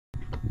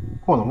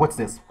Hold on, what's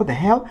this? What the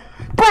hell?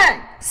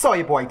 Bang!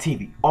 Sawyer Boy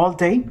TV. All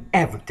day,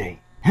 every day.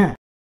 Huh.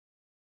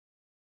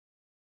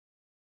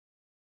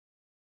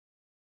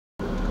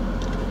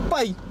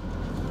 Bye.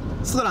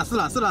 Slow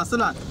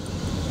down.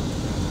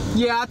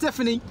 Yeah,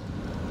 Tiffany.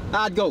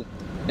 I'd go.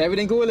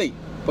 Everything cool, late.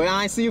 But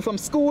I ain't see you from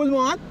school,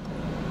 man.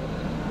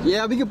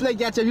 Yeah, we can play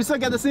catch up. You still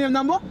got the same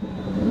number?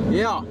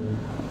 Yeah.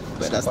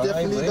 But that's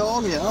definitely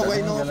dog, yeah.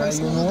 Waiting on from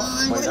school.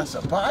 But that's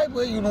a pie,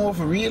 boy. You know,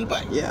 for real,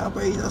 boy. Yeah,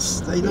 but they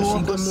know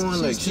she come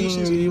on like she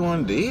ain't really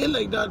want to hear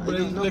like that, but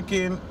it's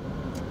looking.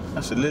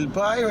 That's a little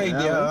pie right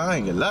there. I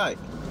ain't gonna lie.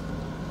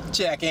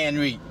 Check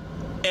Henry.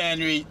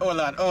 Hold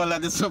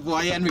on, this is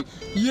boy Henry.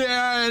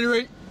 Yeah,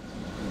 Henry.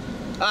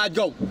 I'd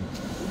go.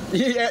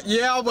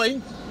 Yeah, boy.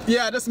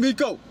 Yeah, that's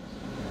Miko.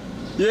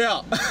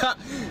 Yeah.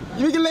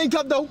 You can link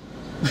up though.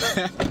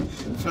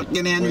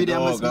 Fucking Henry, there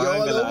must be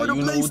all over the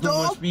place, dog.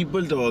 Too much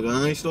people, dog.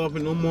 I ain't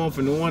stopping no more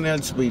for no one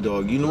else, boy,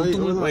 dog. You know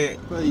too much.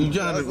 You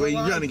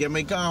trying to get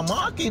my car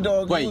market,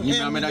 dog. Wait, you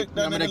remember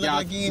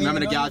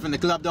the guy from the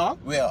club, dog?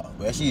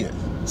 Where she is?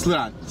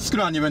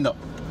 Screw on your window.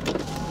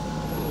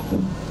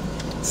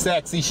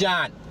 Sexy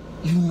Sean.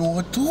 You know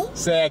it too?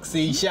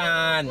 Sexy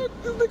Sean.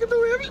 This nigga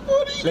know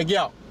everybody. Look,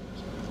 yo.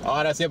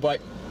 Oh, that's your boy.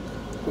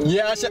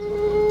 Yeah,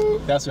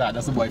 that's right.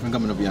 That's the boyfriend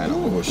coming up behind.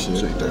 Oh,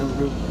 shit.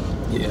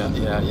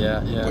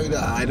 Yeah. Wait, the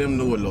item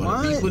know a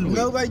lot of people.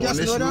 Nobody just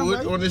know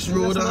that, on this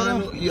road,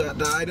 yeah,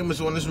 the item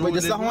is on this road.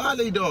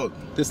 Wait, dog.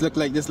 This look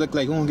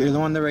like one girl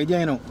on the right there,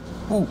 you know.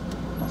 Who?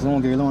 There's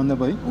one girl on the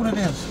boy. Who that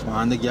is?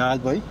 On the girl,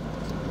 boy.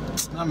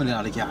 I'm the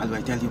girl,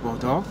 boy. Tell you about,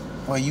 dog.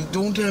 Why you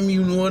don't tell me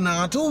you know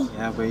now too?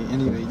 Yeah, but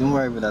anyway, don't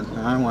worry about that.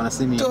 I don't want to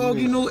see me. Dog,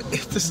 anyway. you know,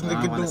 if this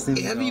nigga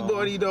know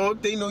everybody,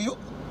 dog, they know you.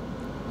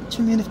 What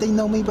you mean if they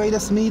know me, boy?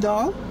 That's me,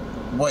 dog.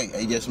 Wait,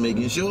 I just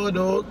making sure,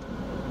 dog.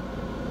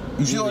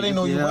 You sure they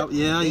know you?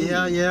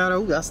 Yeah,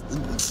 though. That's.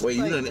 Wait,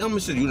 you done? I'm gonna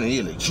say you done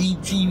here like she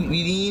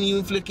we ain't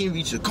even flicking,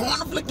 reach the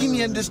corner flicking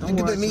me and this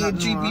nigga done here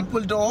three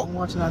people, dog. Don't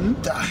watch nothing.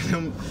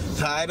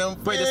 Tie them.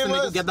 Wait, this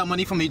nigga get that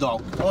money from me,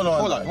 dog. Hold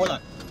on.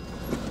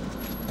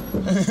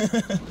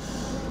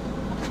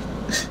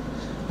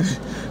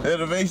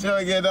 To make sure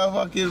I get that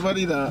fucking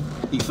money now.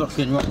 He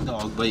fucking run,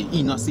 dog, but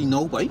he not see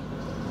nobody.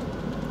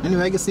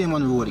 Anyway, I can see him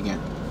on the road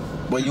again.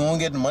 But you won't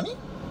get the money?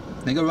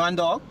 Nigga run,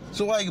 dog.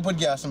 So why you put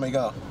gas in my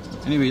car?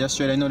 Anyway, that's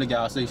straight. I know the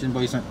gas station,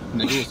 boy.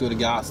 Nigga goes to the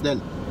gas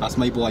still. That's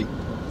my boy.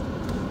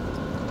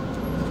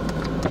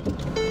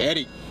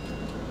 Eddie.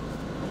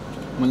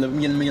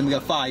 I'm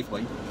got 5,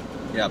 boy.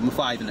 Yeah, I'm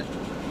 5 in it.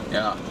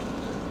 Yeah.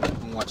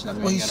 I'm watching that.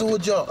 Well, he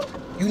sold you.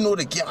 You know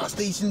the gas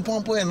station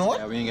pumper and all?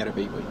 Yeah, we ain't got to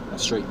pay, boy.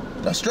 That's straight.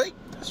 That's straight?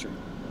 That's straight.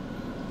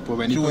 But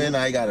when you and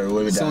I got to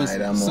roll with that.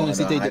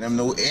 I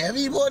know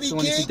everybody can.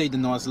 Soon as he take the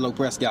noise, low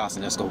press gas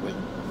and let's go, boy.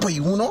 But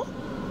you know?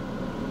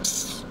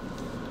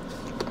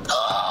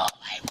 Oh,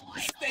 my boy.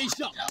 Stay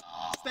sharp.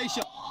 Stay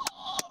sharp.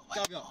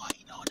 Go.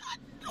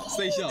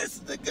 Stay sharp. This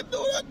nigga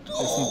know that, dog.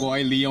 This my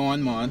boy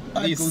Leon, man.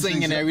 He's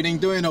singing everything,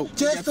 doing it.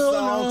 Just so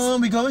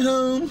long, we going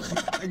home.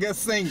 I guess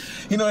sing.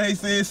 You know they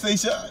say stay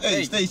sharp.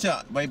 Hey, stay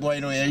sharp. My boy,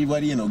 you know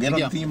everybody, you know, get on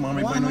the team,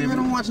 man. Why don't we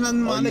watch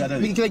nothing,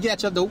 man? We can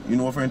catch up, though. You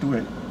know a friend to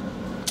it.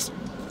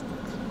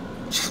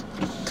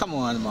 Come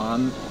on,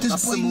 man.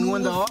 That's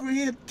Simone, dog.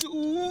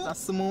 That's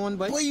Simone,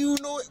 boy. Boy, you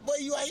know it.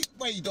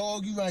 Boy,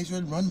 dog, you guys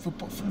will run for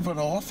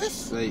the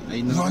office. Wait,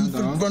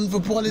 run for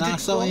politics. Nah,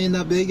 so ain't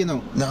that big, you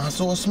know. Nah,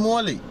 so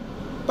smally.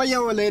 But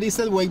your lady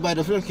still work by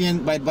the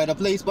by the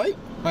place, boy.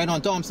 Right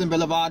on Thompson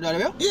Boulevard, right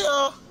there.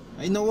 Yeah.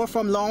 I know her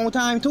from long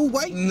time too,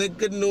 boy.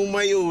 Nigga know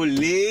my old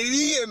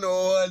lady and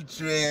all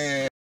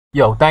trend.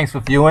 Yo, thanks for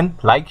viewing.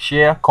 Like,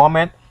 share,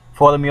 comment.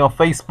 Follow me on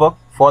Facebook.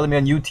 Follow me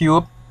on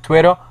YouTube,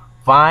 Twitter,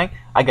 Vine.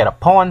 I got a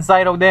porn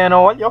site out there and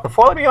all. Y'all can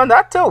follow me on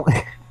that too.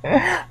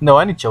 No,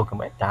 I ain't joking,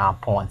 man. Damn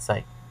porn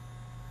site.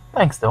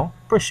 Thanks though.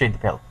 Appreciate the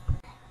help.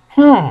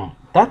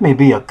 That may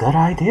be a good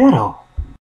idea though.